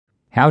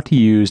How to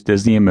use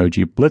Disney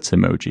Emoji Blitz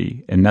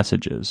emoji in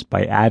messages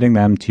by adding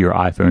them to your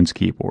iPhone's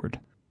keyboard.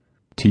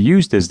 To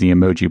use Disney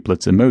Emoji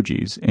Blitz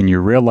emojis in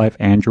your real-life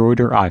Android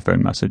or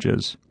iPhone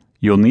messages,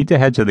 you'll need to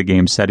head to the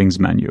game's Settings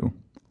menu.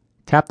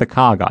 Tap the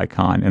cog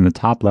icon in the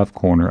top left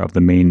corner of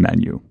the main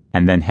menu,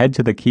 and then head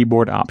to the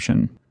Keyboard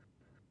option.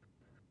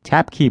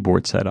 Tap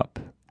Keyboard Setup,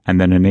 and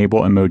then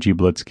enable Emoji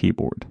Blitz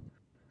Keyboard.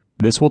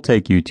 This will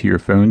take you to your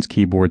phone's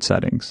keyboard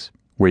settings,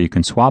 where you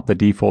can swap the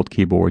default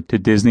keyboard to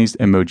Disney's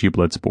Emoji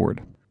Blitz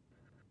board.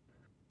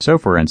 So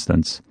for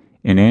instance,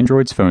 in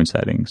Android's phone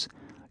settings,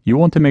 you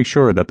want to make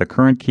sure that the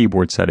current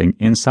keyboard setting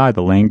inside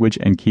the language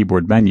and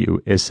keyboard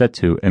menu is set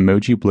to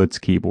Emoji Blitz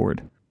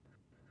Keyboard.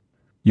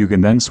 You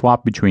can then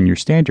swap between your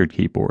standard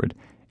keyboard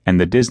and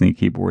the Disney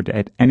keyboard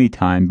at any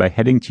time by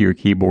heading to your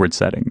keyboard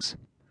settings.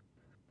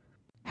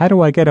 How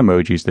do I get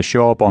emojis to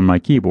show up on my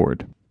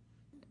keyboard?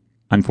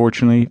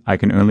 Unfortunately, I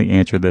can only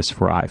answer this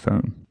for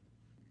iPhone.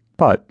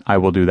 But I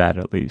will do that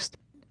at least.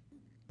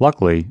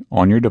 Luckily,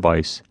 on your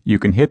device, you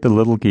can hit the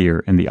little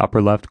gear in the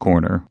upper left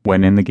corner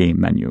when in the game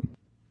menu.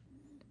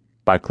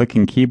 By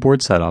clicking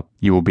Keyboard Setup,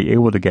 you will be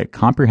able to get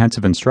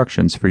comprehensive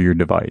instructions for your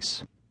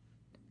device.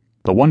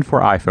 The one for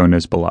iPhone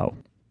is below.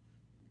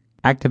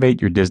 Activate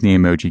your Disney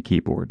Emoji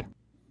keyboard.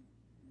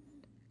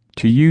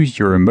 To use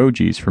your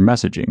emojis for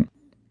messaging,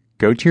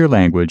 go to your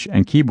language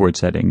and keyboard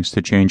settings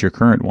to change your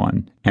current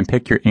one and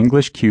pick your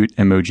English Cute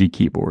emoji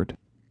keyboard.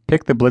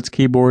 Pick the Blitz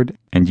keyboard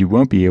and you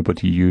won't be able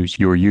to use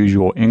your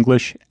usual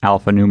English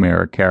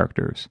alphanumeric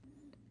characters.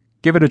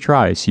 Give it a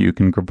try so you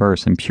can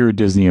converse in pure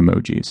Disney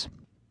emojis.